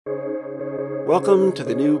Welcome to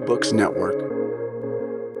the New Books Network.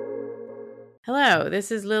 Hello,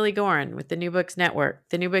 this is Lily Gorin with the New Books Network,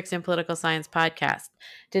 the New Books in Political Science podcast.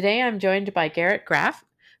 Today I'm joined by Garrett Graff,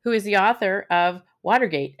 who is the author of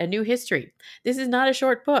Watergate, A New History. This is not a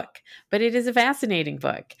short book, but it is a fascinating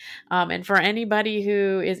book. And for anybody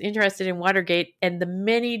who is interested in Watergate and the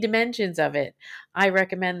many dimensions of it, I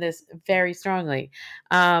recommend this very strongly.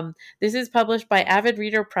 This is published by Avid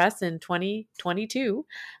Reader Press in 2022,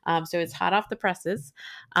 so it's hot off the presses.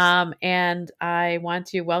 And I want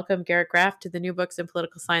to welcome Garrett Graff to the New Books in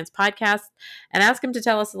Political Science podcast and ask him to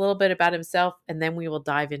tell us a little bit about himself, and then we will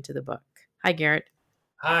dive into the book. Hi, Garrett.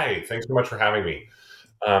 Hi, thanks so much for having me.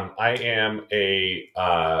 I am a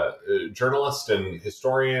journalist and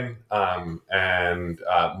historian, and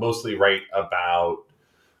mostly write about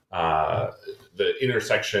the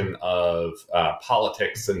intersection of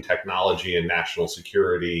politics and technology and national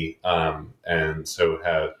security, and so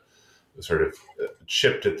have sort of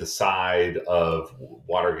chipped at the side of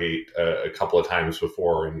Watergate a couple of times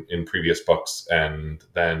before in previous books, and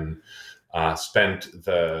then spent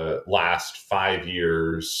the last 5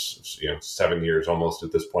 years, 7 years almost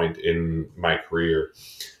at this point in my career,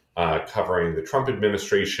 covering the Trump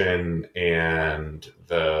administration and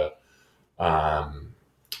the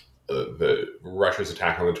Russia's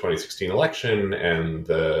attack on the 2016 election and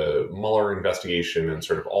the Mueller investigation and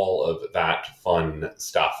sort of all of that fun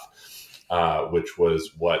stuff, which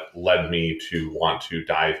was what led me to want to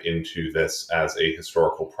dive into this as a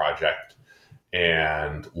historical project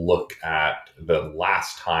and look at the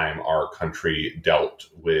last time our country dealt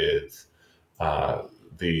with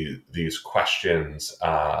these questions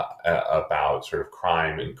about sort of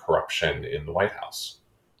crime and corruption in the White House.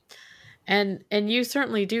 And you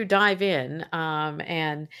certainly do dive in.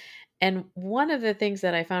 And one of the things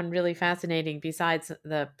that I found really fascinating, besides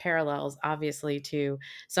the parallels, obviously, to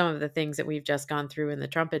some of the things that we've just gone through in the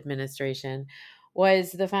Trump administration,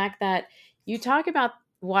 was the fact that you talk about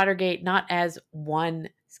Watergate not as one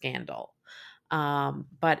scandal,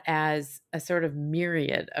 but as a sort of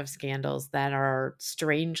myriad of scandals that are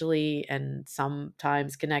strangely and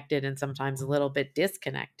sometimes connected and sometimes a little bit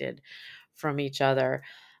disconnected from each other.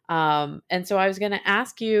 And so I was going to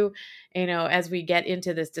ask you, as we get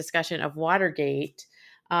into this discussion of Watergate,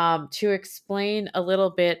 to explain a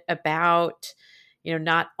little bit about,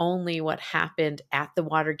 not only what happened at the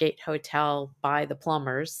Watergate Hotel by the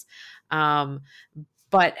plumbers,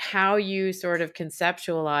 but how you sort of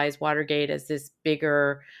conceptualize Watergate as this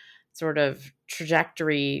bigger sort of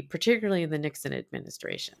trajectory, particularly in the Nixon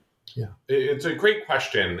administration. Yeah, it's a great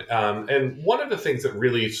question. And one of the things that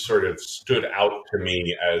really sort of stood out to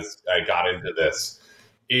me as I got into this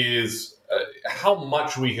is how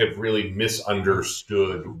much we have really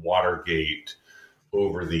misunderstood Watergate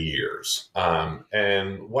over the years.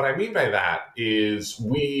 And what I mean by that is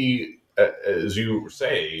we, as you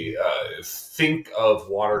say, think of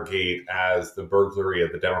Watergate as the burglary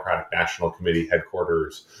of the Democratic National Committee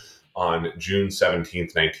headquarters on June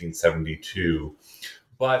 17th, 1972.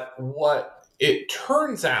 But what it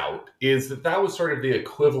turns out is that was sort of the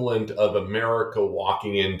equivalent of America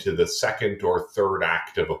walking into the second or third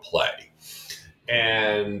act of a play.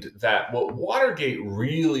 And that what Watergate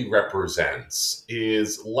really represents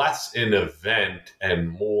is less an event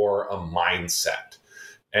and more a mindset.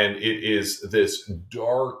 And it is this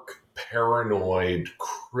dark, paranoid,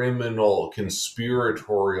 criminal,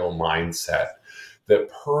 conspiratorial mindset that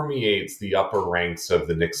permeates the upper ranks of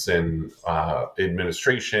the Nixon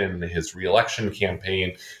administration, his reelection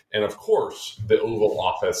campaign, and of course, the Oval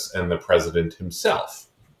Office and the president himself.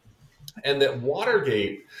 And that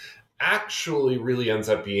Watergate actually really ends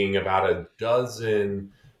up being about a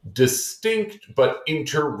dozen distinct but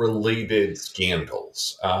interrelated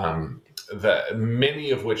scandals, that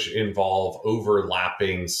many of which involve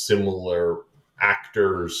overlapping similar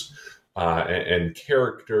actors and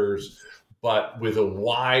characters, but with a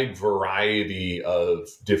wide variety of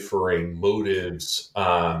differing motives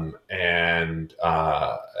and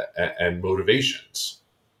motivations.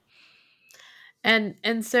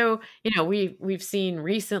 And so, we've seen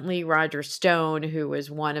recently Roger Stone, who was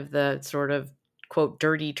one of the sort of quote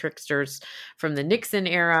dirty tricksters from the Nixon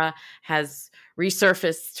era, has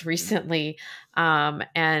resurfaced recently.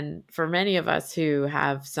 And for many of us who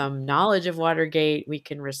have some knowledge of Watergate, we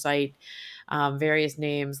can recite various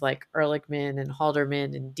names like Ehrlichman and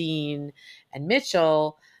Halderman and Dean and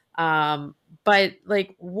Mitchell. But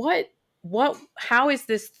like, how is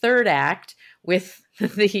this third act with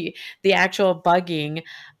the actual bugging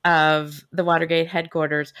of the Watergate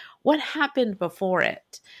headquarters? What happened before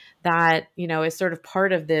it that, is sort of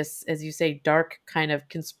part of this, as you say, dark kind of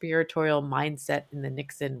conspiratorial mindset in the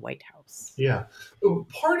Nixon White House. Yeah.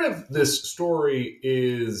 Part of this story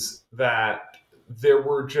is that there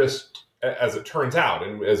were just, as it turns out,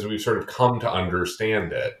 and as we've sort of come to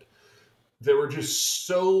understand it, there were just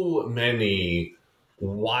so many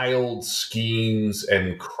wild schemes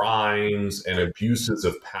and crimes and abuses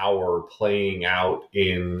of power playing out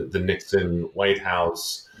in the Nixon White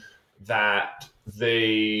House that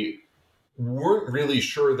they weren't really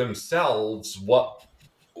sure themselves what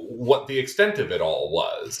the extent of it all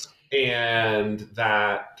was. And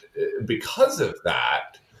that because of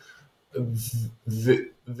that,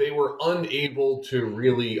 they were unable to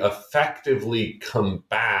really effectively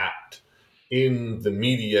combat in the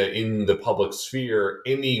media, in the public sphere,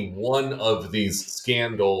 any one of these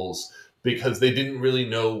scandals, because they didn't really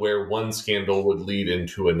know where one scandal would lead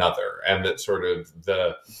into another. And that sort of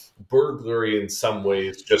the burglary in some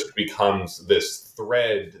ways just becomes this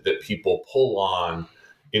thread that people pull on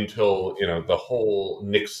until, the whole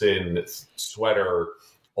Nixon sweater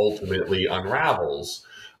ultimately unravels.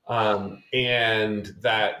 And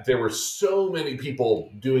that there were so many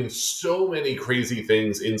people doing so many crazy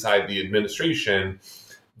things inside the administration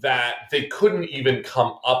that they couldn't even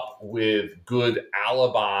come up with good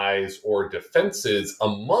alibis or defenses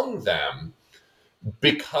among them,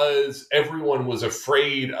 because everyone was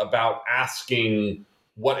afraid about asking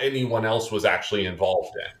what anyone else was actually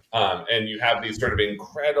involved in. And you have these sort of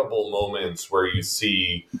incredible moments where you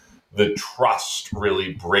see the trust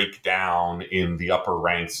really break down in the upper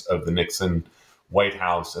ranks of the Nixon White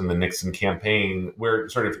House and the Nixon campaign, where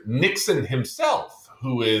sort of Nixon himself,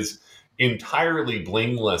 who is entirely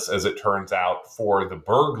blameless, as it turns out, for the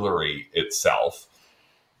burglary itself.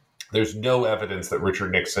 There's no evidence that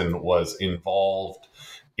Richard Nixon was involved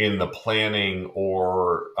in the planning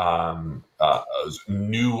or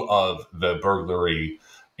knew of the burglary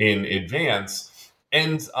in advance,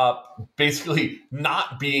 ends up basically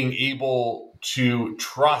not being able to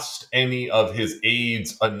trust any of his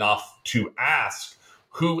aides enough to ask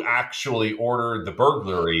who actually ordered the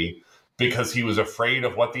burglary, because he was afraid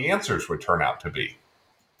of what the answers would turn out to be.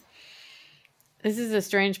 This is a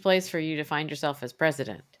strange place for you to find yourself as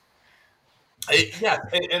president. Yeah,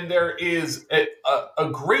 and there is a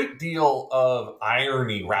great deal of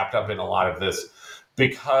irony wrapped up in a lot of this,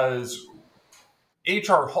 because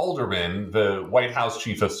H.R. Haldeman, the White House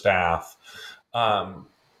chief of staff,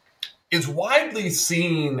 is widely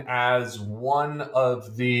seen as one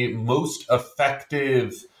of the most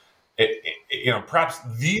effective, perhaps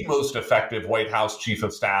the most effective White House chief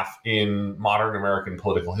of staff in modern American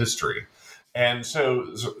political history. And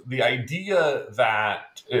so the idea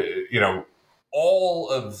that, all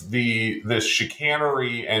of this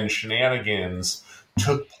chicanery and shenanigans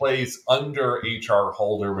took place under H.R.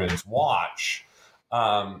 Haldeman's watch,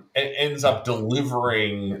 it ends up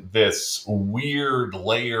delivering this weird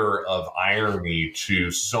layer of irony to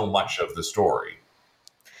so much of the story.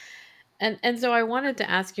 And so I wanted to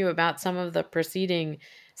ask you about some of the preceding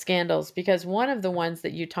scandals, because one of the ones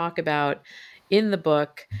that you talk about in the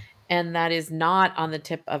book, and that is not on the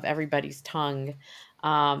tip of everybody's tongue,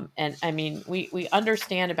 and I mean, we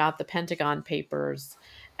understand about the Pentagon Papers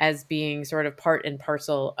as being sort of part and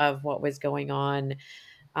parcel of what was going on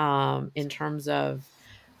in terms of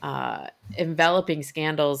enveloping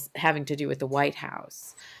scandals having to do with the White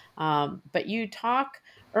House. But you talk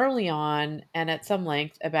early on and at some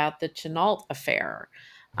length about the Chennault affair,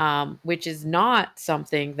 which is not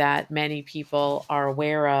something that many people are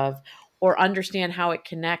aware of or understand how it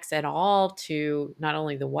connects at all to not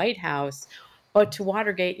only the White House, but to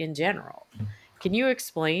Watergate in general. Can you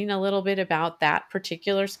explain a little bit about that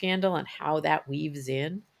particular scandal and how that weaves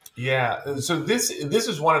in? Yeah, so this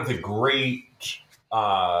is one of the great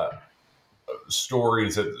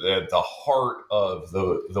stories at the heart of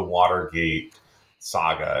the Watergate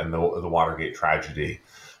saga and the Watergate tragedy.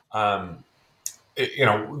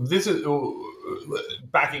 This is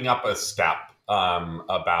backing up a step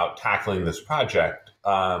about tackling this project.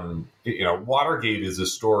 Watergate is a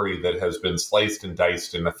story that has been sliced and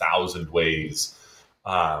diced in 1,000 ways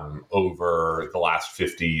over the last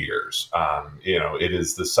 50 years. It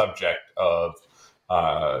is the subject of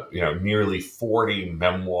nearly 40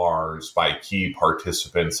 memoirs by key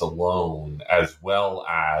participants alone, as well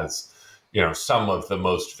as some of the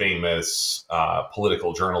most famous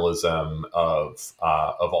political journalism of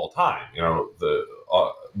all time. The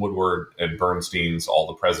Woodward and Bernstein's "All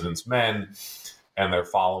the President's Men" and their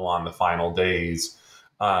follow-on "The Final Days."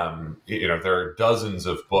 There are dozens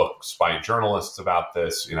of books by journalists about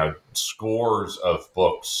this. Scores of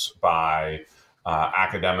books by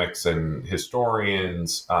academics and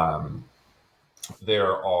historians.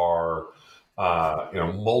 There are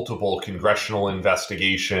multiple congressional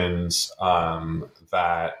investigations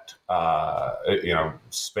that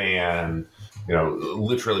span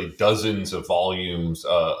literally dozens of volumes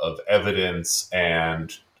of evidence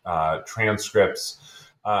and transcripts,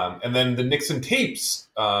 and then the Nixon tapes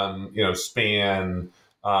span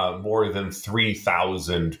more than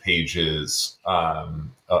 3,000 pages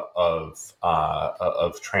of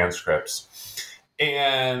transcripts,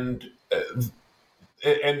 and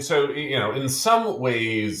so in some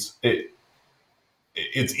ways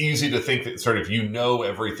it's easy to think that sort of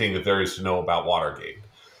everything that there is to know about Watergate.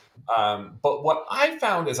 But what I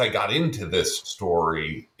found as I got into this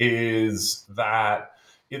story is that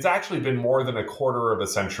it's actually been more than a quarter of a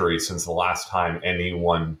century since the last time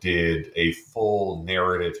anyone did a full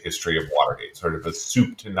narrative history of Watergate, sort of a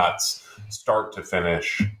soup to nuts, start to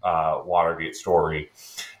finish Watergate story.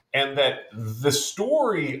 And that the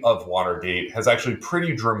story of Watergate has actually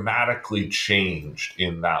pretty dramatically changed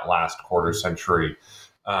in that last quarter century.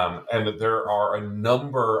 And that there are a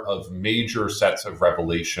number of major sets of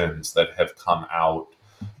revelations that have come out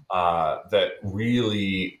that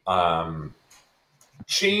really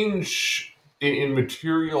change in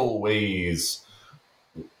material ways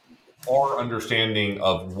our understanding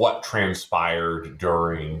of what transpired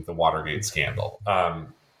during the Watergate scandal.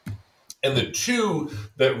 And the two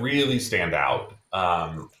that really stand out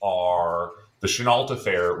are the Chennault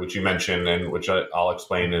affair, which you mentioned and which I'll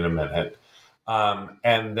explain in a minute.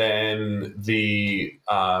 And then the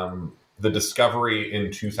discovery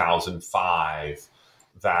in 2005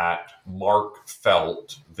 that Mark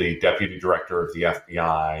Felt, the deputy director of the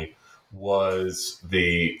FBI, was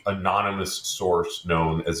the anonymous source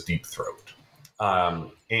known as Deep Throat.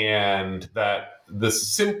 And that the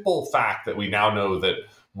simple fact that we now know that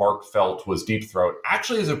Mark Felt was Deep Throat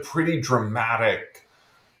actually is a pretty dramatic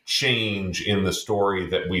change in the story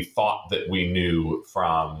that we thought that we knew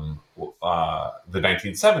from the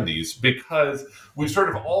 1970s, because we've sort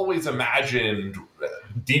of always imagined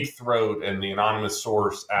Deep Throat and the anonymous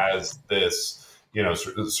source as this,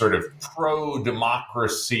 sort of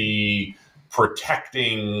pro-democracy,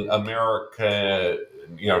 protecting America,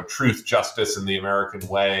 truth, justice, and the American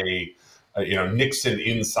way, Nixon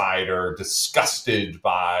insider, disgusted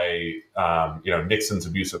by, Nixon's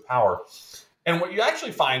abuse of power. And what you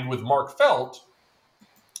actually find with Mark Felt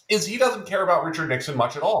is he doesn't care about Richard Nixon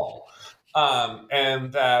much at all.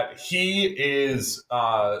 And that he is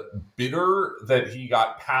bitter that he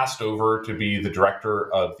got passed over to be the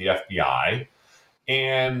director of the FBI,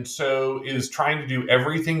 and so is trying to do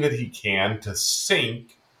everything that he can to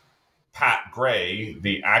sink Pat Gray,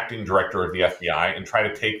 the acting director of the FBI, and try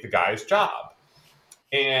to take the guy's job.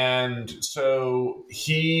 And so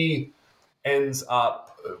he ends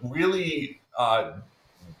up really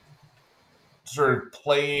sort of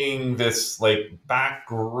playing this like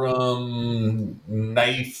backroom,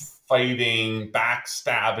 knife fighting,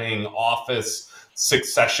 backstabbing office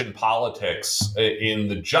succession politics in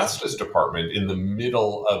the Justice Department in the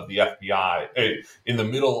middle of the FBI, in the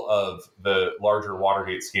middle of the larger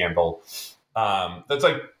Watergate scandal. That's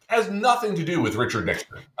like has nothing to do with Richard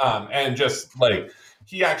Nixon. And just like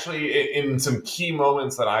he actually, in some key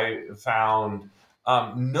moments that I found,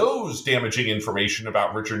 knows damaging information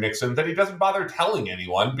about Richard Nixon that he doesn't bother telling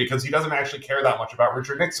anyone because he doesn't actually care that much about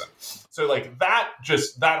Richard Nixon. So like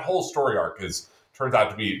that whole story arc turns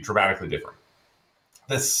out to be dramatically different.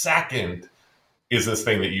 The second is this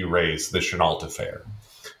thing that you raised, the Chennault affair.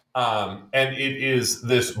 And it is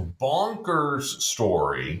this bonkers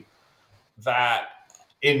story that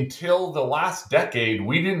until the last decade,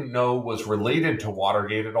 we didn't know was related to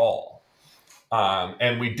Watergate at all.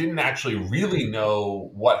 And we didn't actually really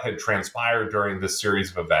know what had transpired during this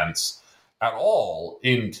series of events at all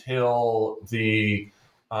until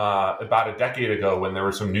about a decade ago, when there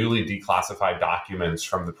were some newly declassified documents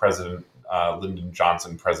from the Lyndon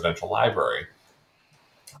Johnson Presidential Library.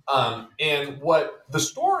 And what the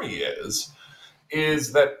story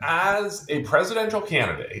is that as a presidential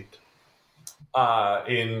candidate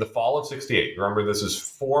in the fall of '68, remember this is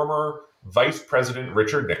former Vice President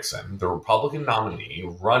Richard Nixon, the Republican nominee,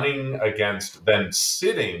 running against then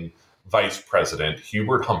sitting Vice President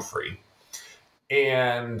Hubert Humphrey,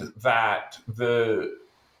 and that the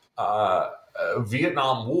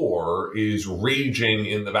Vietnam War is raging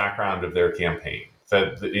in the background of their campaign.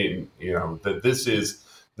 That this is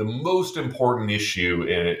the most important issue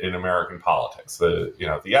in American politics. The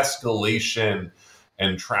escalation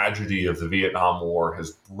and tragedy of the Vietnam War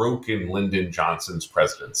has broken Lyndon Johnson's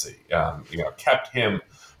presidency. Kept him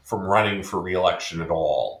from running for re-election at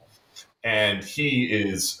all. And he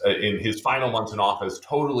is, in his final months in office,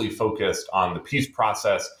 totally focused on the peace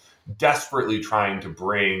process, desperately trying to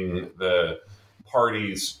bring the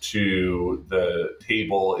parties to the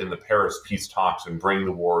table in the Paris peace talks and bring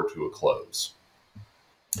the war to a close.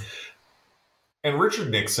 And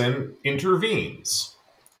Richard Nixon intervenes.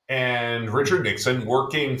 And Richard Nixon,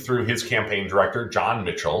 working through his campaign director, John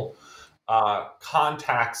Mitchell,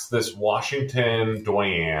 contacts this Washington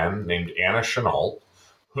doyen named Anna Chennault,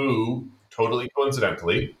 who, totally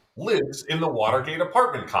coincidentally, lives in the Watergate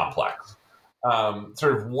apartment complex.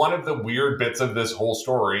 Sort of one of the weird bits of this whole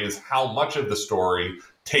story is how much of the story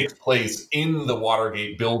takes place in the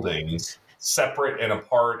Watergate buildings, separate and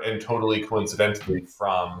apart and totally coincidentally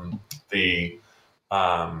from the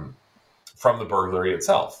burglary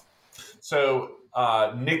itself. So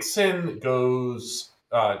Nixon goes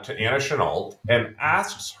to Anna Chennault and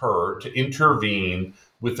asks her to intervene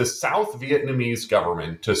with the South Vietnamese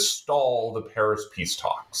government to stall the Paris peace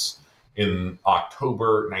talks in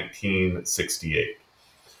October 1968.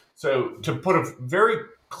 So to put a very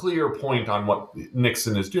clear point on what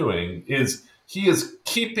Nixon is doing is he is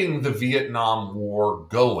keeping the Vietnam War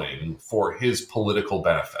going for his political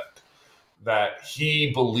benefit. That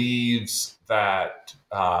he believes that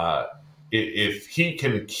if he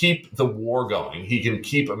can keep the war going, he can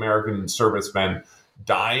keep American servicemen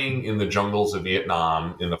dying in the jungles of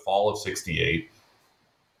Vietnam in the fall of '68,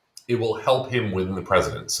 it will help him win the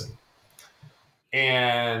presidency.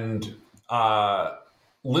 And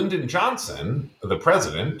Lyndon Johnson, the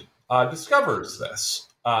president, discovers this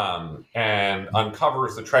and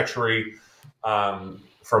uncovers the treachery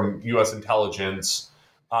from U.S. intelligence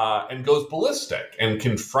and goes ballistic and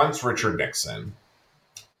confronts Richard Nixon.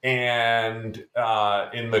 And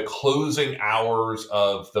in the closing hours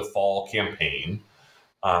of the fall campaign,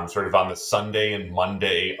 sort of on the Sunday and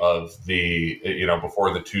Monday of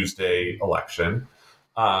before the Tuesday election,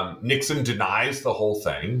 Nixon denies the whole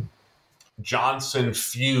thing. Johnson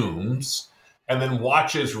fumes and then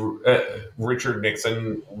watches Richard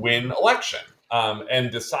Nixon win election and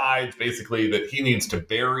decides basically that he needs to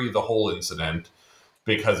bury the whole incident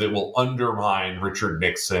because it will undermine Richard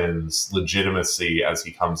Nixon's legitimacy as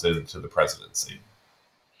he comes into the presidency.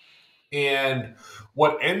 And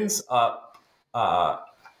what ends up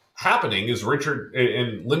happening is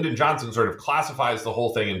Lyndon Johnson sort of classifies the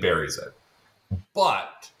whole thing and buries it.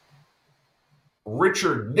 But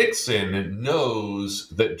Richard Nixon knows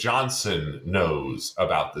that Johnson knows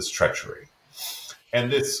about this treachery.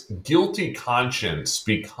 And this guilty conscience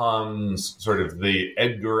becomes sort of the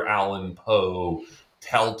Edgar Allan Poe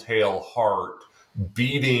telltale heart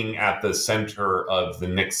beating at the center of the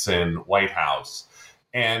Nixon White House.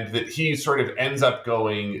 And that he sort of ends up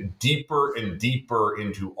going deeper and deeper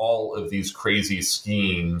into all of these crazy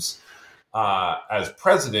schemes as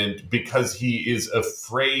president because he is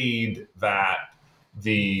afraid that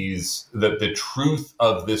the truth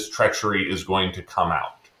of this treachery is going to come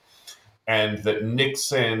out. And that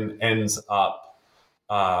Nixon ends up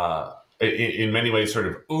in many ways sort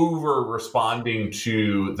of over responding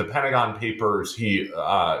to the Pentagon Papers. He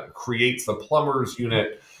creates the plumbers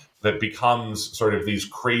unit that becomes sort of these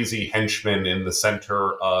crazy henchmen in the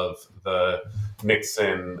center of the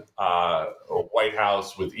Nixon White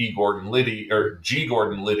House with G. Gordon Liddy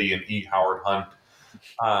and E. Howard Hunt,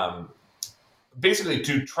 basically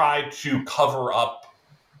to try to cover up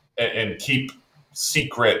and keep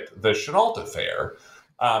secret the Chennault affair.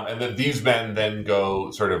 And that these men then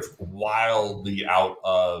go sort of wildly out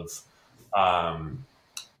of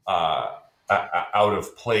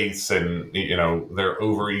place, and their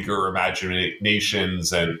overeager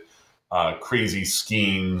imaginations and crazy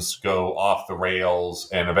schemes go off the rails,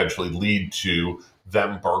 and eventually lead to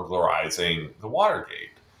them burglarizing the Watergate.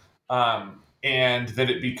 And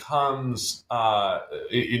that it becomes,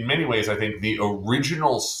 in many ways, I think, the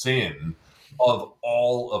original sin of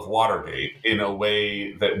all of Watergate in a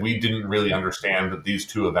way that we didn't really understand that these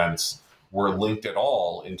two events were linked at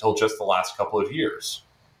all until just the last couple of years.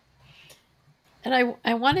 And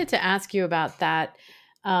I wanted to ask you about that,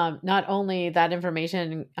 not only that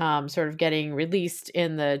information sort of getting released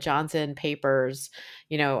in the Johnson papers,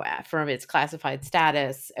 from its classified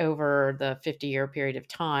status over the 50-year period of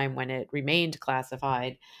time when it remained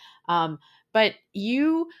classified, but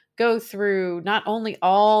you go through not only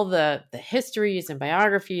all the histories and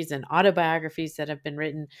biographies and autobiographies that have been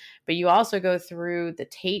written, but you also go through the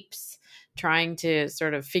tapes trying to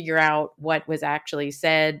sort of figure out what was actually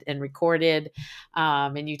said and recorded.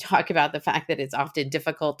 And you talk about the fact that it's often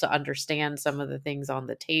difficult to understand some of the things on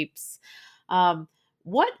the tapes.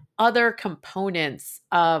 What other components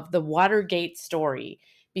of the Watergate story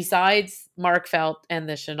besides Mark Felt and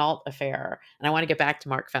the Chenault affair, and I want to get back to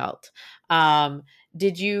Mark Felt,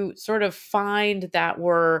 did you sort of find that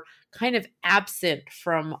were kind of absent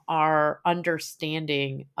from our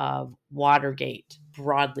understanding of Watergate,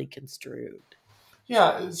 broadly construed?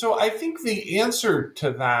 Yeah, so I think the answer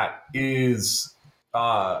to that is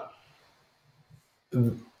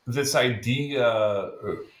this idea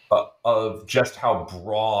of just how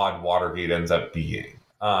broad Watergate ends up being.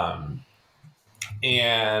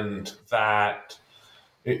 And that,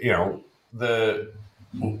 we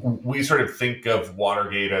sort of think of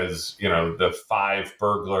Watergate as, the 5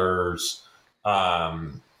 burglars,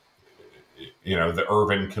 the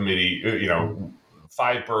Irvin Committee,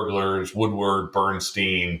 5 burglars, Woodward,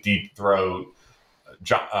 Bernstein, Deep Throat,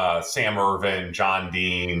 Sam Ervin, John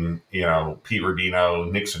Dean, Pete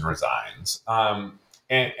Rodino, Nixon resigns.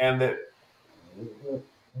 And that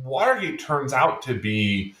Watergate turns out to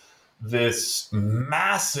be this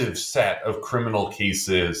massive set of criminal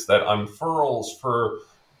cases that unfurls for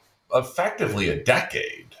effectively a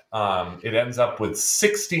decade. It ends up with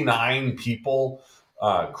 69 people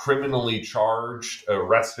criminally charged,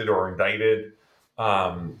 arrested, or indicted.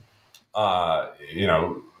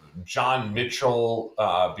 John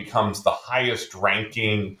Mitchell becomes the highest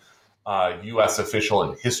ranking U.S. official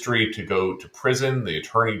in history to go to prison, the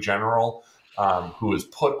Attorney General, who is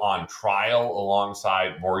put on trial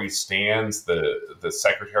alongside Maurice Stans, the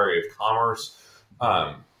Secretary of Commerce.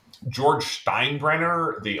 George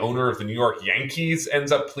Steinbrenner, the owner of the New York Yankees,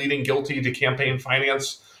 ends up pleading guilty to campaign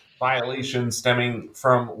finance violations stemming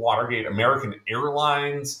from Watergate. American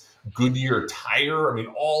Airlines, Goodyear Tire,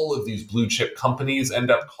 all of these blue chip companies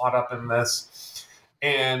end up caught up in this.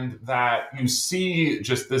 And that you see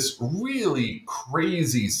just this really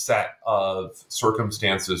crazy set of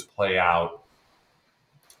circumstances play out,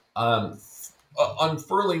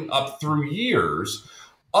 unfurling up through years,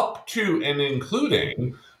 up to and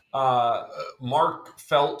including Mark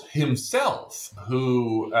Felt himself,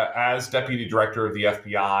 who, as deputy director of the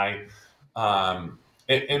FBI,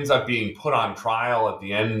 it ends up being put on trial at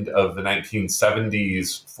the end of the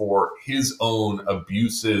 1970s for his own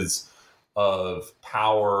abuses of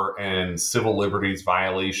power and civil liberties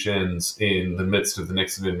violations in the midst of the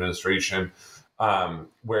Nixon administration,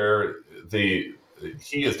 where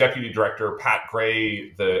he as deputy director, Pat Gray,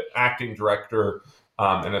 the acting director,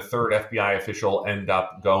 and a third FBI official end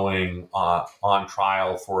up going on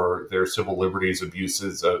trial for their civil liberties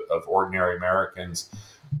abuses of ordinary Americans.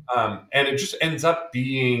 And it just ends up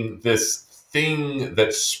being this thing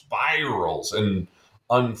that spirals and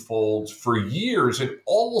unfolds for years in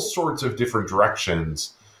all sorts of different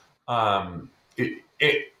directions. Some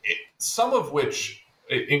of which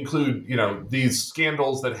include, these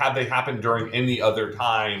scandals that, had they happened during any other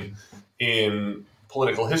time in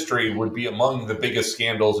political history, would be among the biggest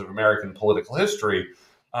scandals of American political history,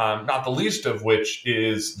 not the least of which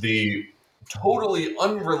is the totally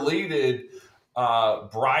unrelated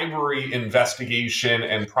bribery investigation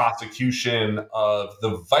and prosecution of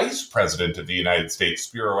the vice president of the United States,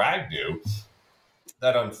 Spiro Agnew,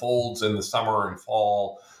 that unfolds in the summer and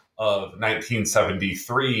fall of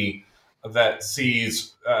 1973, that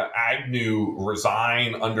sees Agnew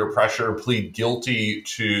resign under pressure, plead guilty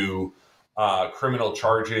to criminal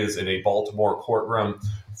charges in a Baltimore courtroom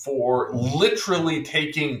for literally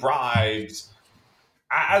taking bribes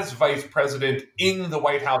as vice president in the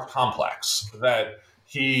White House complex. That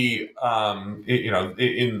he,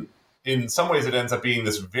 in some ways, it ends up being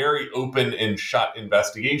this very open and shut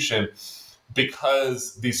investigation,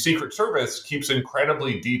 because the Secret Service keeps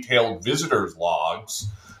incredibly detailed visitors logs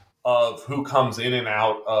of who comes in and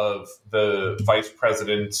out of the vice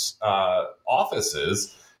president's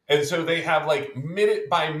offices. And so they have minute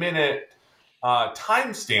by minute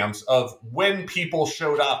timestamps of when people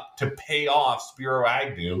showed up to pay off Spiro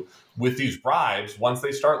Agnew with these bribes once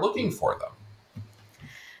they start looking for them.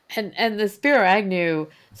 And the Spiro Agnew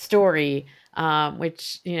story,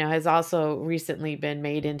 which has also recently been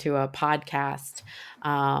made into a podcast,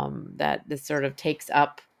 that this sort of takes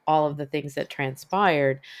up all of the things that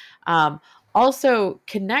transpired, also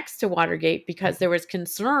connects to Watergate, because there was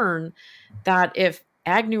concern that if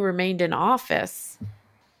Agnew remained in office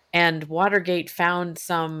and Watergate found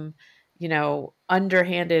some,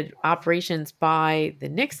 underhanded operations by the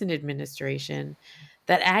Nixon administration,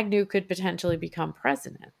 that Agnew could potentially become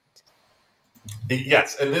president.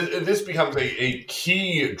 Yes, and this becomes a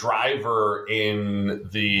key driver in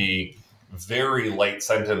the very light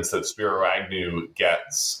sentence that Spiro Agnew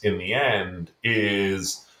gets in the end,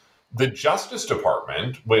 is the Justice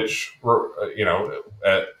Department, which,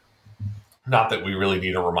 Not that we really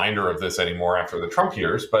need a reminder of this anymore after the Trump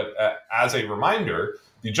years, but as a reminder,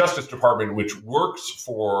 the Justice Department, which works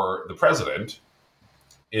for the president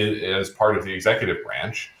as part of the executive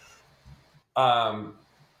branch,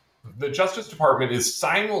 the Justice Department is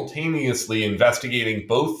simultaneously investigating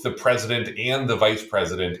both the president and the vice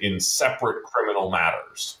president in separate criminal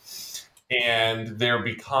matters. And there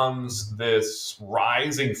becomes this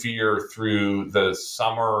rising fear through the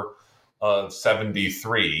summer of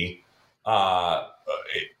 73, a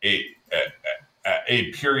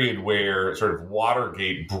period where sort of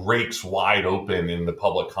Watergate breaks wide open in the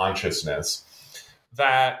public consciousness,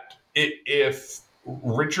 that if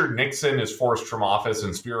Richard Nixon is forced from office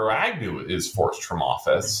and Spiro Agnew is forced from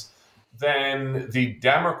office, then the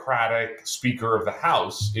Democratic Speaker of the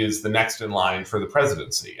House is the next in line for the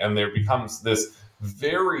presidency. And there becomes this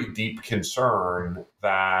very deep concern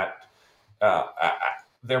that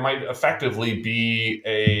there might effectively be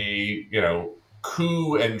a,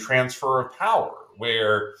 coup and transfer of power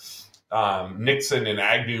where Nixon and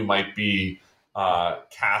Agnew might be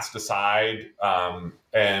cast aside,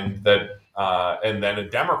 and then a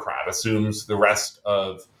Democrat assumes the rest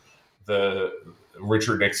of the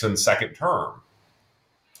Richard Nixon's second term.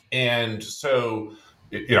 And so,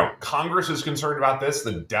 Congress is concerned about this.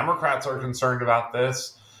 The Democrats are concerned about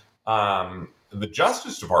this. The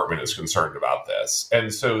Justice Department is concerned about this.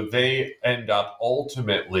 And so they end up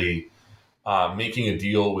ultimately making a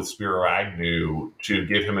deal with Spiro Agnew to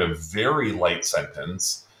give him a very light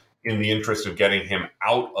sentence in the interest of getting him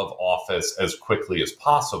out of office as quickly as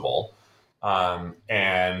possible,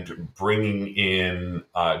 and bringing in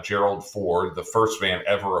Gerald Ford, the first man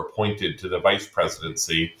ever appointed to the vice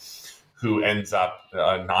presidency, who ends up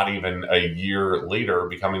not even a year later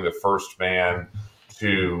becoming the first man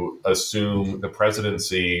to assume the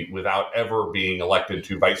presidency without ever being elected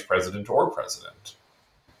to vice president or president.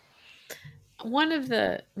 One of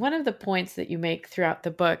the points that you make throughout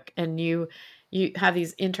the book, and you have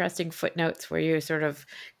these interesting footnotes where you sort of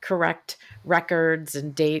correct records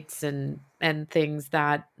and dates and things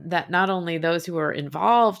that not only those who are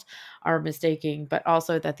involved are mistaking, but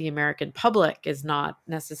also that the American public is not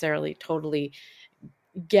necessarily totally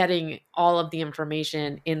getting all of the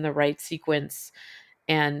information in the right sequence,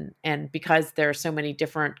 and because there are so many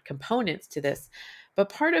different components to this. But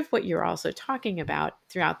part of what you're also talking about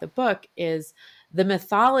throughout the book is the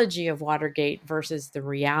mythology of Watergate versus the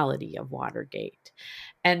reality of Watergate.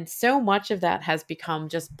 And so much of that has become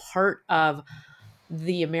just part of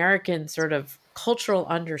the American sort of cultural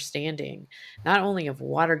understanding, not only of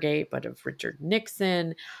Watergate, but of Richard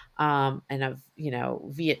Nixon, and of,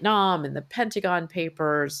 Vietnam and the Pentagon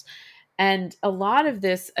Papers. And a lot of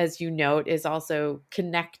this, as you note, is also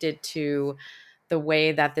connected to the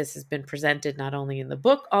way that this has been presented, not only in the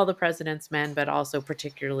book, All the President's Men, but also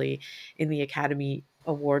particularly in the Academy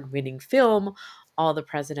Award-winning film, All the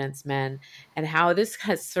President's Men, and how this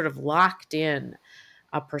has sort of locked in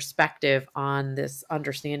a perspective on this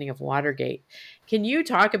understanding of Watergate. Can you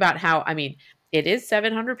talk about how, it is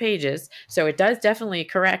 700 pages, so it does definitely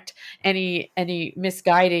correct any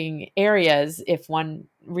misguiding areas if one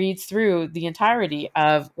reads through the entirety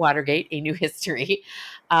of Watergate, A New History.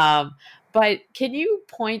 But can you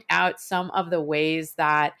point out some of the ways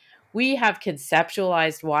that we have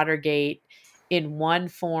conceptualized Watergate in one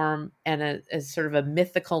form and as sort of a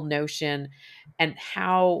mythical notion, and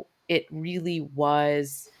how it really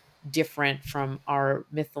was different from our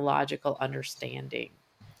mythological understanding?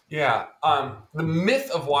 Yeah, the myth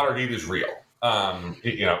of Watergate is real.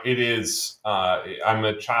 It is. I'm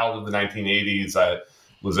a child of the 1980s. I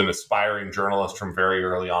was an aspiring journalist from very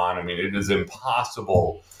early on. It is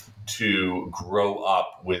impossible to grow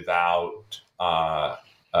up without,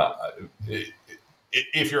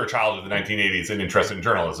 if you're a child of the 1980s and interested in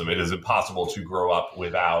journalism, it is impossible to grow up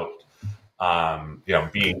without,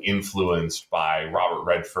 being influenced by Robert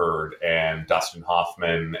Redford and Dustin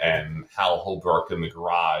Hoffman and Hal Holbrook in the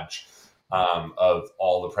garage, of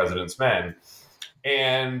All the President's Men.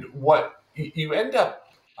 And what you end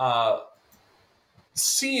up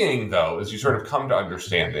seeing, though, as you sort of come to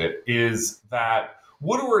understand it, is that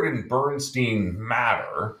Woodward and Bernstein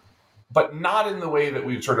matter, but not in the way that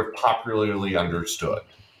we've sort of popularly understood.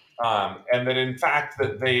 And that, in fact,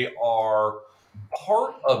 that they are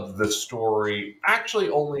part of the story actually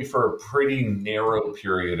only for a pretty narrow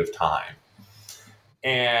period of time.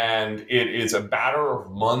 And it is a matter of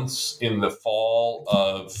months in the fall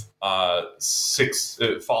of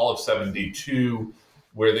 72,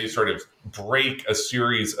 where they sort of break a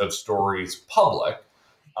series of stories public,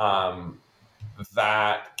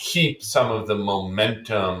 that keep some of the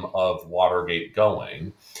momentum of Watergate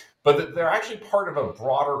going. but that they're actually part of a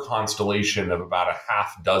broader constellation of about a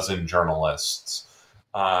half dozen journalists,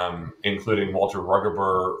 including Walter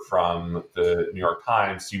Rugeber from the New York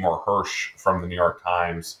Times, Seymour Hersh from the New York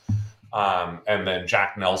Times, and then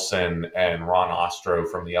Jack Nelson and Ron Ostro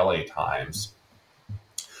from the LA Times,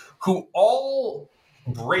 who all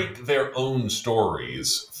break their own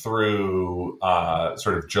stories through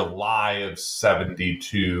sort of July of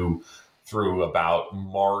 72 through about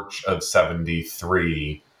March of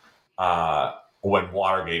 73, when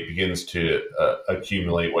Watergate begins to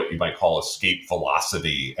accumulate what you might call escape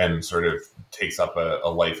velocity and sort of takes up a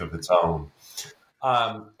life of its own.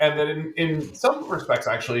 And then in some respects,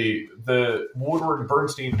 actually, the Woodward and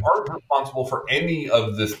Bernstein aren't responsible for any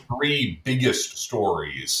of the three biggest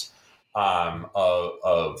stories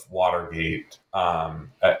of Watergate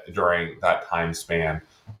during that time span,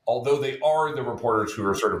 although they are the reporters who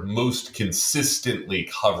are sort of most consistently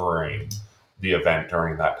covering the event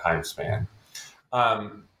during that time span.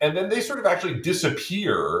 And then they sort of actually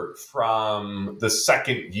disappear from the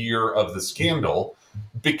second year of the scandal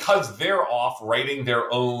because they're off writing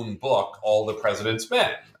their own book, All the President's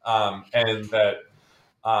Men. And that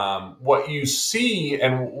what you see,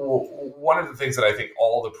 and one of the things that I think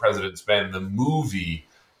All the President's Men, the movie,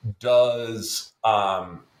 does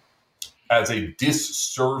as a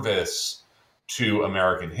disservice to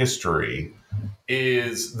American history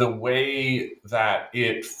is the way that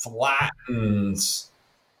it flattens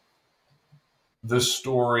the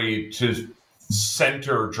story to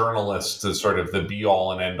center journalists as sort of the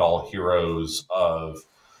be-all and end-all heroes of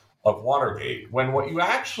Watergate, when what you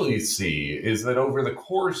actually see is that over the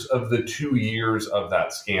course of the 2 years of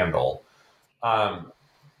that scandal,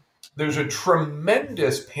 there's a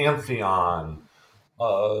tremendous pantheon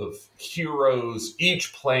of heroes,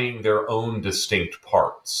 each playing their own distinct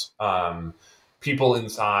parts. People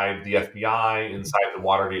inside the FBI, inside the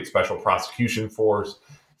Watergate Special Prosecution Force,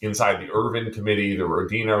 inside the Ervin Committee, the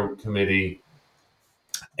Rodino Committee.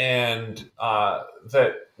 And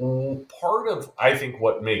that part of, I think,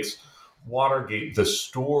 what makes Watergate, the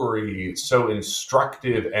story, so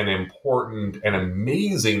instructive and important and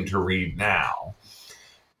amazing to read now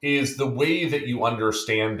is the way that you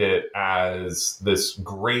understand it as this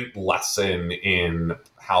great lesson in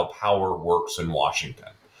how power works in Washington.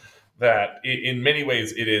 That in many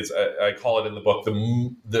ways it is, I call it in the book,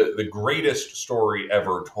 the greatest story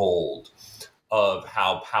ever told of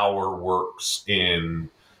how power works in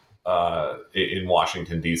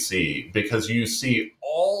Washington, D.C., because you see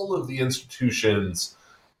all of the institutions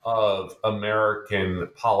of American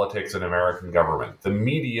politics and American government, the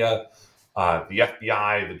media, the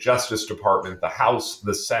FBI, the Justice Department, the House,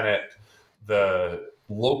 the Senate, the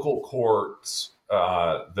local courts,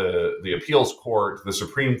 the appeals court, the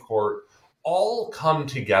Supreme Court, all come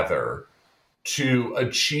together to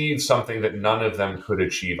achieve something that none of them could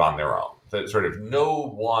achieve on their own. That sort of no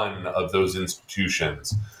one of those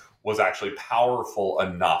institutions was actually powerful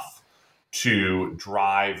enough to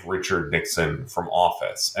drive Richard Nixon from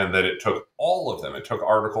office, and that it took all of them. It took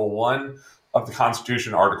Article 1 of the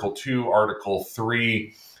Constitution, Article 2, Article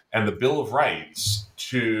 3, and the Bill of Rights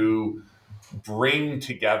to bring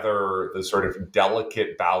together the sort of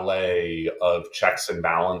delicate ballet of checks and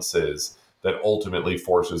balances that ultimately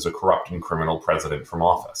forces a corrupt and criminal president from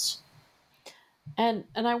office. And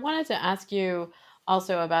I wanted to ask you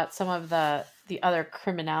also about some of the other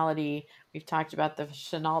criminality. We've talked about the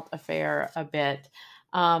Chenault affair a bit.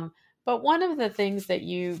 But one of the things that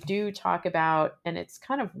you do talk about, and it's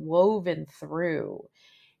kind of woven through,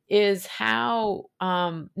 is how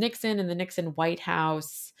Nixon and the Nixon White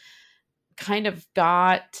House kind of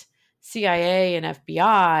got CIA and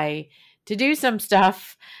FBI to do some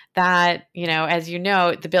stuff that, as you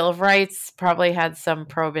know, the Bill of Rights probably had some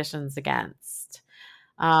prohibitions against.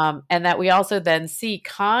 And that we also then see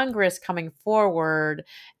Congress coming forward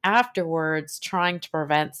afterwards trying to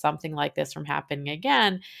prevent something like this from happening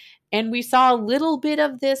again. And we saw a little bit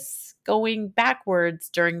of this going backwards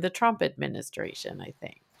during the Trump administration, I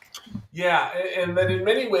think. Yeah, and that in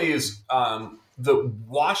many ways, the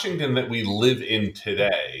Washington that we live in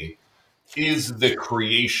today is the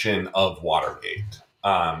creation of Watergate.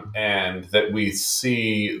 And that we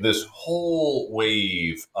see this whole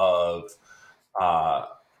wave of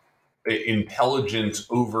intelligence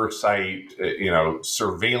oversight,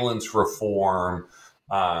 surveillance reform,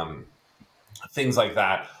 things like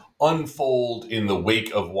that unfold in the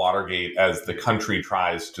wake of Watergate as the country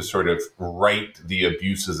tries to sort of right the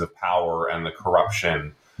abuses of power and the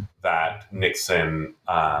corruption that Nixon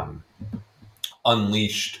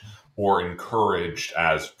unleashed or encouraged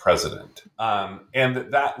as president. And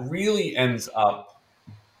that really ends up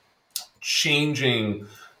changing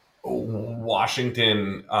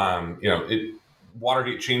Washington,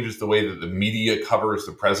 Watergate changes the way that the media covers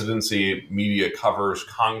the presidency, media covers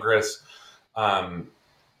Congress.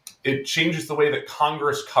 It changes the way that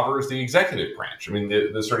Congress covers the executive branch. I mean,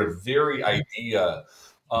 the sort of very idea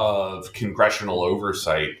of congressional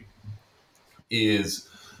oversight is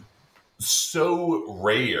so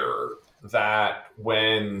rare that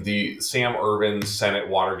when the Sam Ervin Senate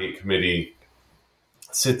Watergate Committee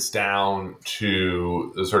sits down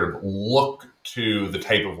to sort of look to the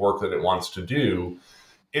type of work that it wants to do,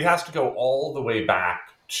 it has to go all the way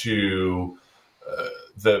back to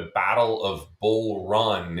the Battle of Bull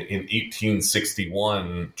Run in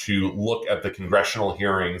 1861 to look at the congressional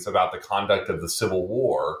hearings about the conduct of the Civil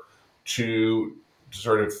War to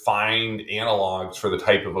sort of find analogs for the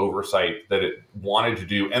type of oversight that it wanted to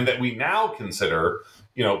do, and that we now consider,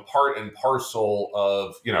 part and parcel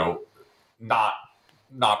of, not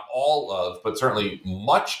all of, but certainly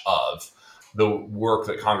much of the work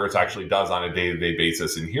that Congress actually does on a day-to-day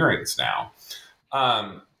basis in hearings now.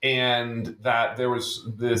 And that there was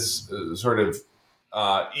this sort of,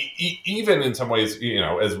 even in some ways,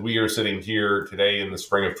 as we are sitting here today in the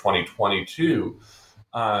spring of 2022,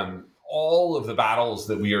 all of the battles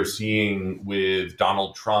that we are seeing with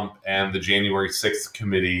Donald Trump and the January 6th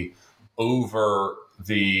committee over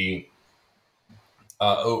the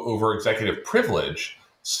over executive privilege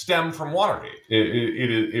stem from Watergate.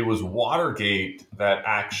 It was Watergate that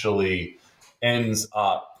actually ends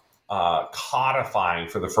up codifying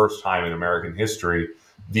for the first time in American history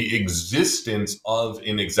the existence of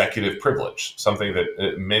an executive privilege, something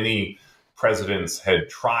that many presidents had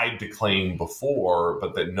tried to claim before,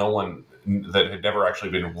 but that had never actually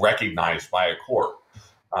been recognized by a court.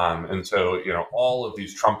 And so, all of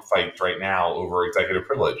these Trump fights right now over executive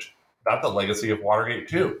privilege, that's the legacy of Watergate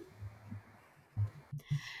too.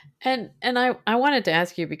 And I wanted to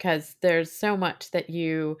ask you, because there's so much that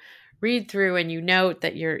you read through, and you note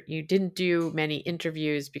that you didn't do many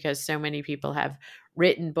interviews because so many people have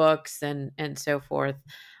written books and so forth.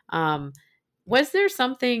 Was there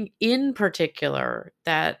something in particular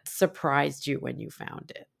that surprised you when you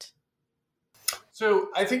found it? So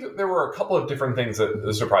I think that there were a couple of different things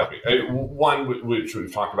that surprised me. One, which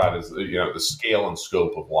we've talked about, is the scale and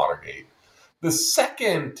scope of Watergate. The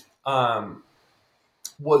second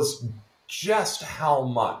was just how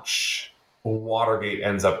much Watergate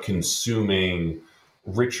ends up consuming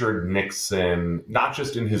Richard Nixon, not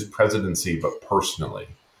just in his presidency, but personally.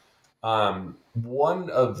 One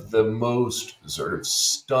of the most sort of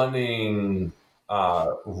stunning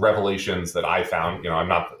revelations that I found,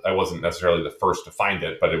 I wasn't necessarily the first to find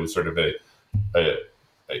it, but it was sort of a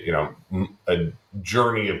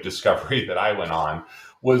journey of discovery that I went on,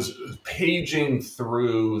 was paging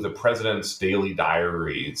through the president's daily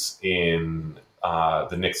diaries in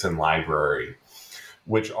the Nixon library,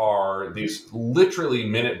 which are these literally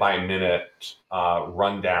minute by minute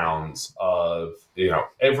rundowns of,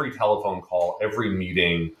 every telephone call, every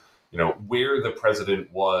meeting, where the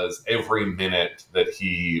president was every minute that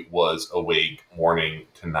he was awake morning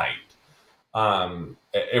to night.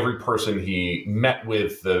 Every person he met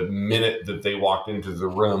with, the minute that they walked into the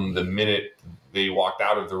room, the minute they walked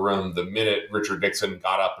out of the room, the minute Richard Nixon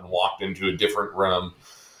got up and walked into a different room.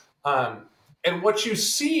 And what you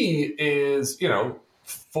see is,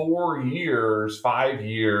 4 years, 5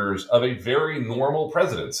 years of a very normal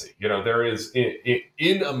presidency. There is,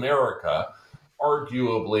 in America,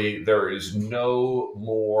 arguably, there is no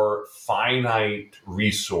more finite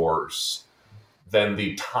resource than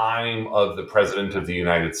the time of the President of the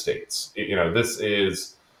United States. This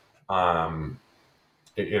is,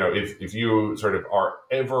 if you sort of are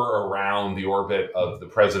ever around the orbit of the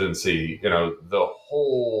presidency, the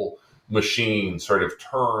whole machine sort of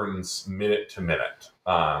turns minute to minute,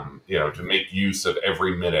 to make use of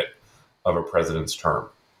every minute of a president's term.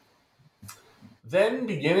 Then,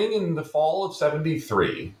 beginning in the fall of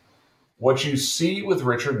 1973, what you see with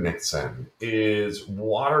Richard Nixon is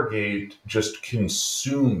Watergate just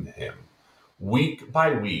consume him week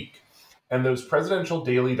by week. And those presidential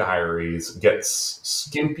daily diaries get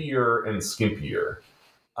skimpier and skimpier.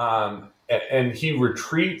 And he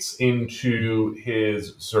retreats into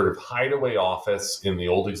his sort of hideaway office in the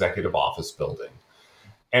old executive office building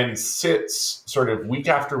and sits sort of week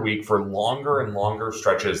after week for longer and longer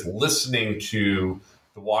stretches, listening to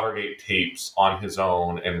the Watergate tapes on his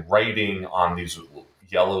own and writing on these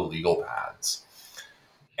yellow legal pads.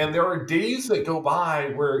 And there are days that go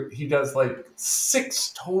by where he does like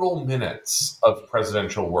 6 total minutes of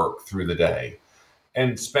presidential work through the day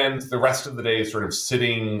and spends the rest of the day sort of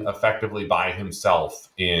sitting effectively by himself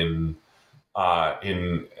in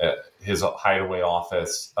his hideaway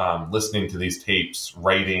office, listening to these tapes,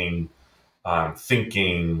 writing,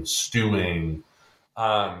 thinking, stewing.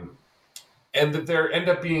 And that there end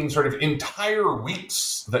up being sort of entire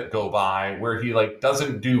weeks that go by where he like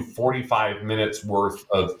doesn't do 45 minutes worth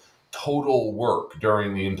of total work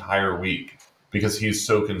during the entire week because he's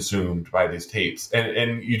so consumed by these tapes.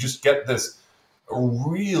 And you just get this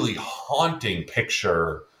really haunting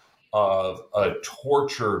picture of a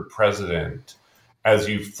tortured president as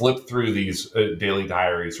you flip through these daily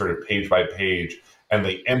diaries sort of page by page, and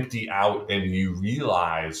they empty out and you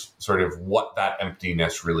realize sort of what that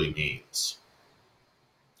emptiness really means.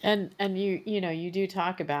 And you do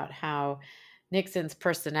talk about how Nixon's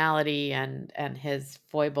personality and his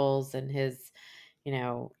foibles and his,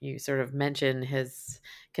 you sort of mention his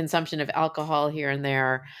consumption of alcohol here and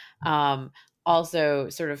there, also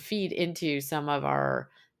sort of feed into some of our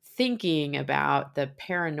thinking about the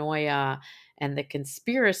paranoia and the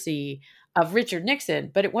conspiracy of Richard Nixon.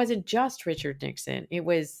 But it wasn't just Richard Nixon. It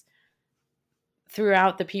was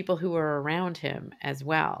throughout the people who were around him as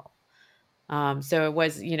well. So it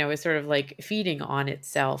was, it's sort of like feeding on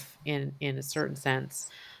itself in a certain sense,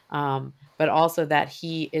 but also that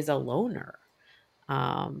he is a loner.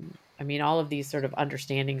 I mean, all of these sort of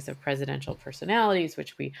understandings of presidential personalities,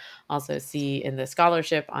 which we also see in the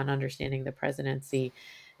scholarship on understanding the presidency,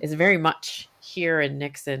 is very much here in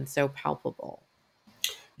Nixon so palpable.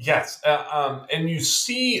 Yes, and you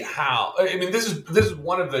see how. I mean, this is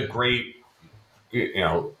one of the great,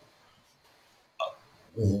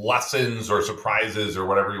 lessons or surprises or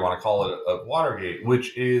whatever you want to call it of Watergate,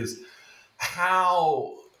 which is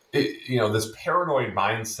how this paranoid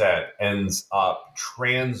mindset ends up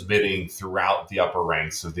transmitting throughout the upper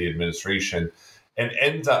ranks of the administration and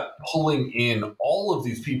ends up pulling in all of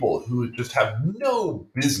these people who just have no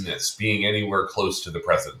business being anywhere close to the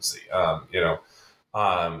presidency.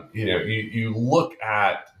 You look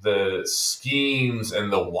at the schemes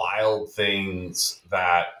and the wild things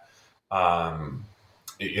that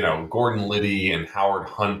Gordon Liddy and Howard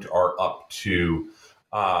Hunt are up to,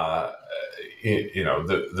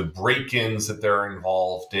 the break-ins that they're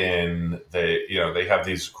involved in. They have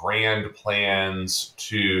these grand plans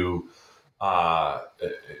to,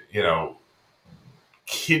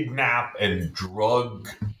 kidnap and drug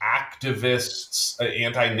activists,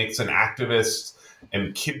 anti-Nixon activists,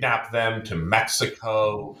 and kidnap them to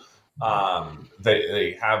Mexico.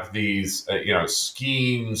 They have these,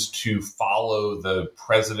 schemes to follow the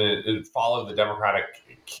president, follow the Democratic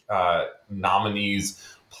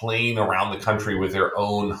nominees plane around the country with their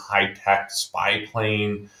own high-tech spy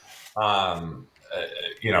plane,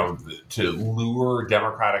 to lure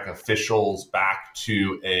Democratic officials back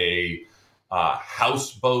to a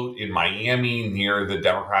houseboat in Miami near the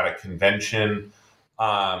Democratic convention.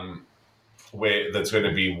 That's going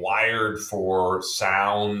to be wired for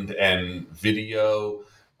sound and video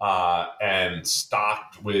and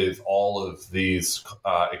stocked with all of these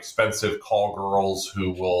expensive call girls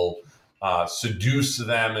who will seduce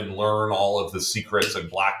them and learn all of the secrets and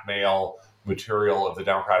blackmail material of the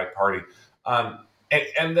Democratic Party.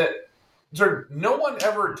 And that sort of no one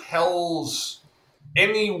ever tells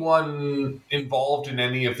anyone involved in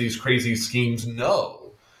any of these crazy schemes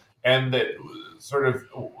no. And that sort of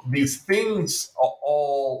these things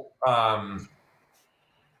all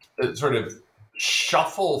sort of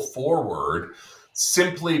shuffle forward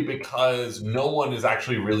simply because no one is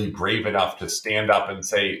actually really brave enough to stand up and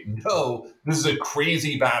say, no, this is a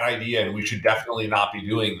crazy bad idea and we should definitely not be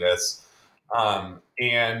doing this.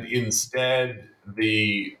 And instead,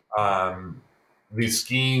 these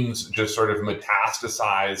schemes just sort of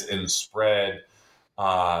metastasize and spread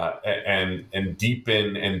and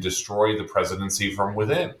deepen and destroy the presidency from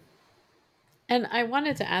within. And I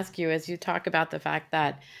wanted to ask you, as you talk about the fact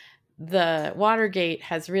that the Watergate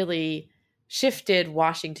has really shifted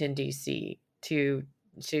Washington, D.C. to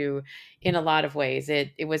in a lot of ways.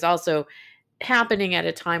 It was also happening at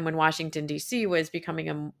a time when Washington, D.C. was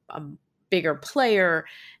becoming a bigger player,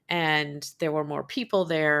 and there were more people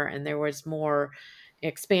there, and there was more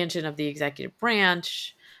expansion of the executive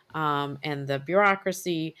branch and the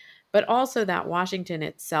bureaucracy, but also that Washington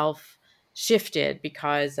itself shifted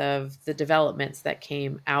because of the developments that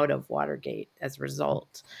came out of Watergate as a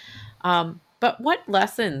result. But what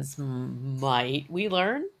lessons might we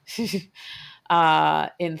learn in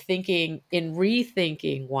rethinking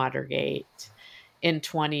Watergate in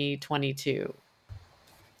 2022?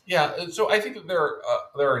 Yeah, so I think that there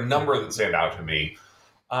are a number that stand out to me.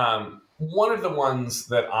 One of the ones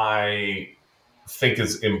that I think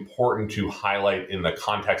is important to highlight in the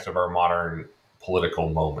context of our modern political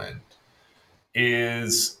moment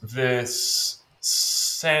is this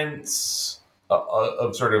sense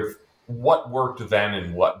of sort of what worked then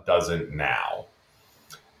and what doesn't now.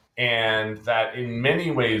 And that in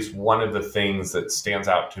many ways, one of the things that stands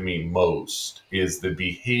out to me most is the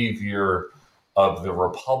behavior of the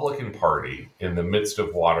Republican Party in the midst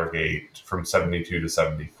of Watergate from 72 to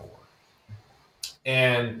 74.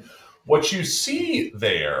 And what you see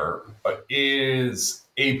there is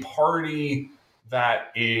a party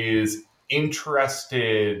that is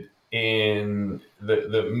interested in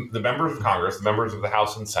the members of Congress, the members of the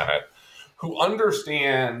House and Senate, who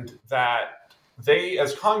understand that they,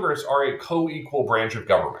 as Congress, are a co-equal branch of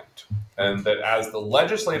government, and that as the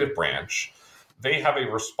legislative branch, they have a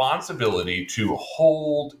responsibility to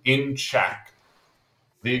hold in check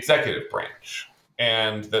the executive branch,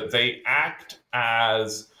 and that they act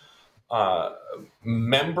as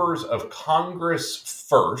members of Congress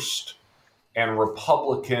first and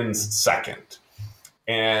Republicans second,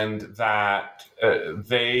 and that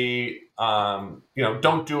they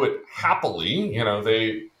don't do it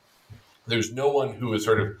happily. There's no one who is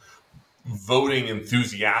sort of voting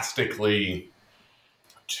enthusiastically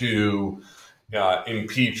to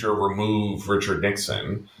impeach or remove Richard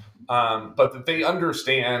Nixon, but that they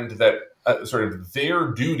understand that sort of their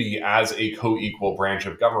duty as a co-equal branch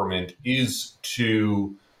of government is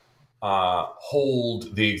to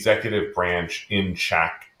hold the executive branch in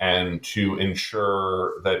check and to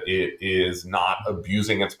ensure that it is not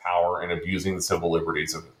abusing its power and abusing the civil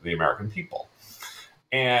liberties of the American people.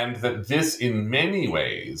 And that this, in many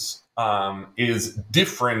ways, is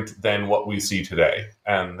different than what we see today.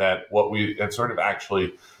 And that what we have sort of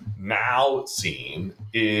actually now seen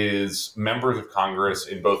is members of Congress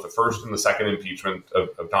in both the first and the second impeachment of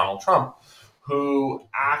Donald Trump who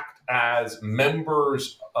act as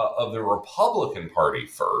members of the Republican Party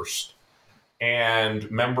first and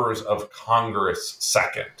members of Congress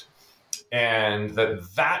second. And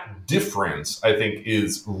that difference, I think,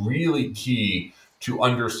 is really key to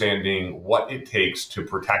understanding what it takes to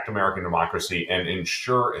protect American democracy and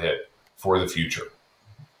ensure it for the future.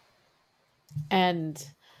 And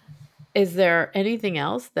is there anything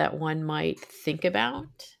else that one might think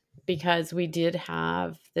about? Because we did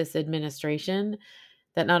have this administration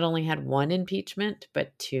that not only had one impeachment,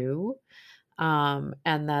 but two. And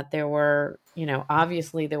that there were,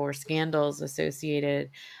 obviously there were scandals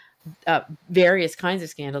associated, various kinds of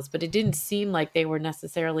scandals, but it didn't seem like they were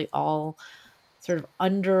necessarily all sort of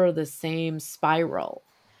under the same spiral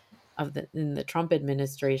in the Trump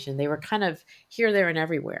administration. They were kind of here, there, and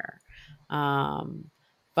everywhere.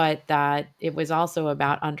 But that it was also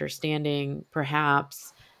about understanding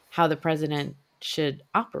perhaps how the president should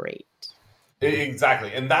operate.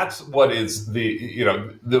 Exactly. And that's what is the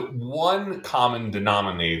one common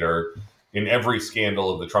denominator in every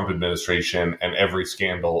scandal of the Trump administration and every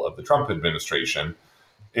scandal of the Trump administration.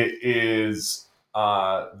 It is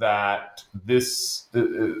that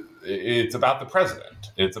it's about the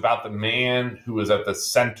president. It's about the man who is at the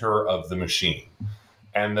center of the machine,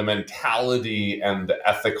 and the mentality and the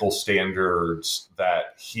ethical standards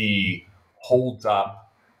that he holds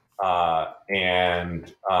up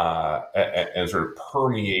and sort of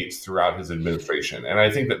permeates throughout his administration. And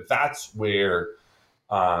I think that that's where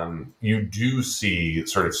you do see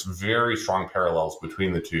sort of very strong parallels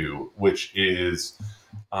between the two, which is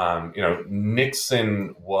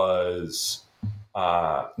Nixon was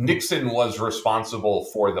responsible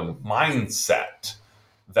for the mindset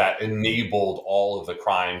that enabled all of the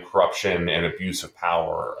crime, corruption, and abuse of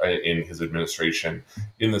power in his administration,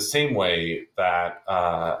 in the same way that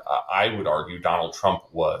I would argue Donald Trump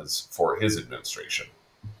was for his administration.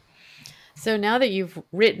 So now that you've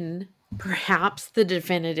written perhaps the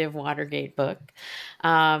definitive Watergate book,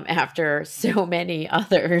 after so many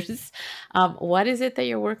others, what is it that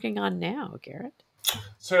you're working on now, Garrett?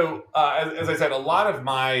 So, as I said, a lot of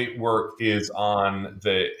my work is on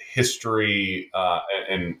the history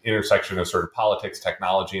and intersection of sort of politics,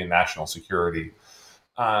 technology, and national security.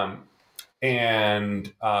 So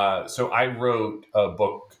I wrote a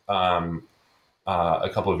book a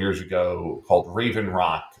couple of years ago called Raven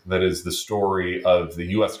Rock, that is the story of the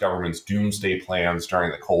U.S. government's doomsday plans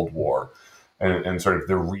during the Cold War. And sort of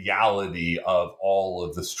the reality of all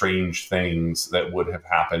of the strange things that would have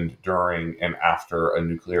happened during and after a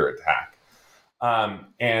nuclear attack.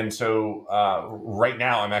 And so right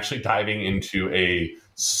now I'm actually diving into a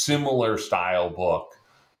similar style book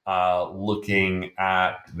looking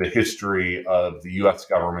at the history of the U.S.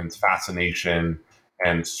 government's fascination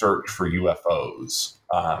and search for UFOs,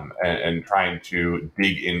 and trying to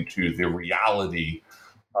dig into the reality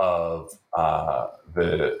of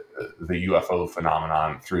the UFO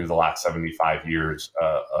phenomenon through the last 75 years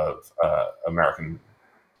of American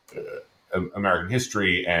American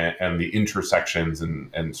history and the intersections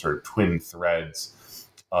and sort of twin threads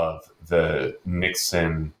of the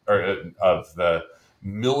Nixon or of the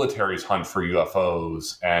military's hunt for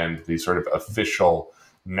UFOs and the sort of official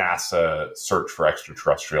NASA search for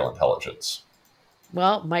extraterrestrial intelligence.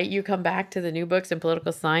 Well, might you come back to the New Books in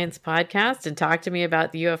Political Science podcast and talk to me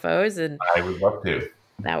about the UFOs? And I would love to.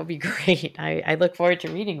 That would be great. I look forward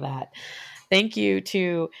to reading that. Thank you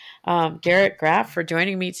to Garrett Graff for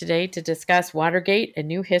joining me today to discuss Watergate, A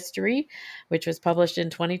New History, which was published in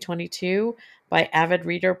 2022 by Avid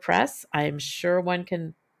Reader Press. I am sure one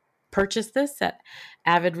can purchase this at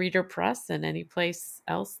Avid Reader Press and any place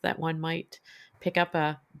else that one might pick up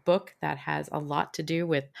a book that has a lot to do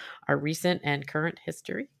with our recent and current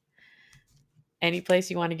history. Any place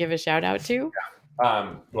you want to give a shout out to?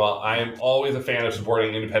 Well, I am always a fan of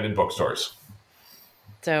supporting independent bookstores.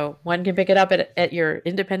 So one can pick it up at your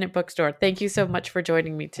independent bookstore. Thank you so much for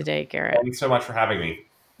joining me today, Garrett. Thanks so much for having me.